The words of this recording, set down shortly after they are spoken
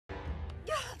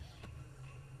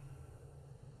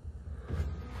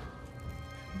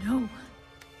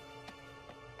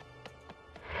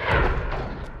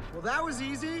Well, that was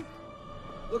easy.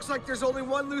 Looks like there's only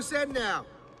one loose end now.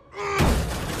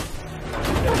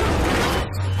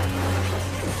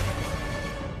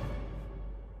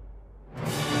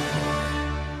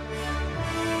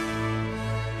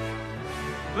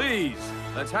 Please,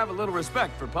 let's have a little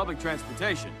respect for public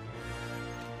transportation.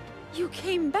 You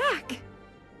came back.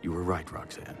 You were right,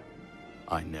 Roxanne.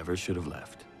 I never should have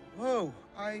left. Whoa,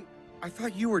 I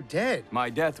thought you were dead. My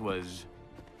death was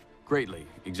greatly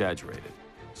exaggerated.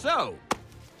 So,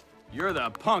 you're the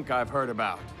punk I've heard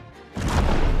about.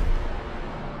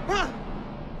 Ah!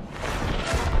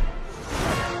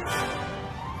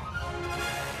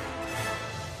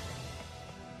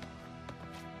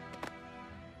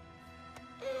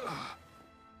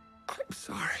 I'm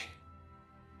sorry.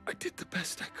 I did the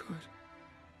best I could.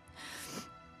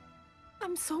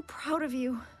 I'm so proud of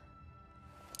you.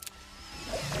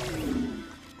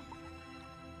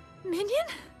 Minion?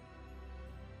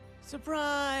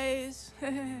 Surprise!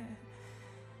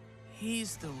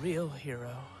 He's the real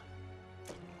hero.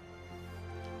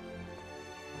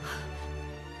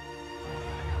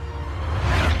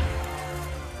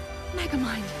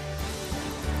 Megamind.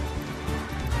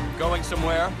 Going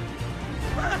somewhere?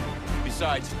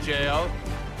 Besides jail?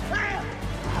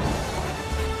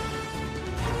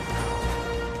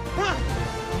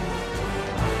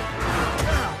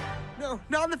 No,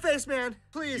 not in the face, man.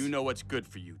 Please. You know what's good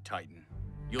for you, Titan.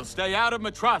 You'll stay out of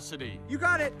Metrocity. You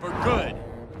got it. For good.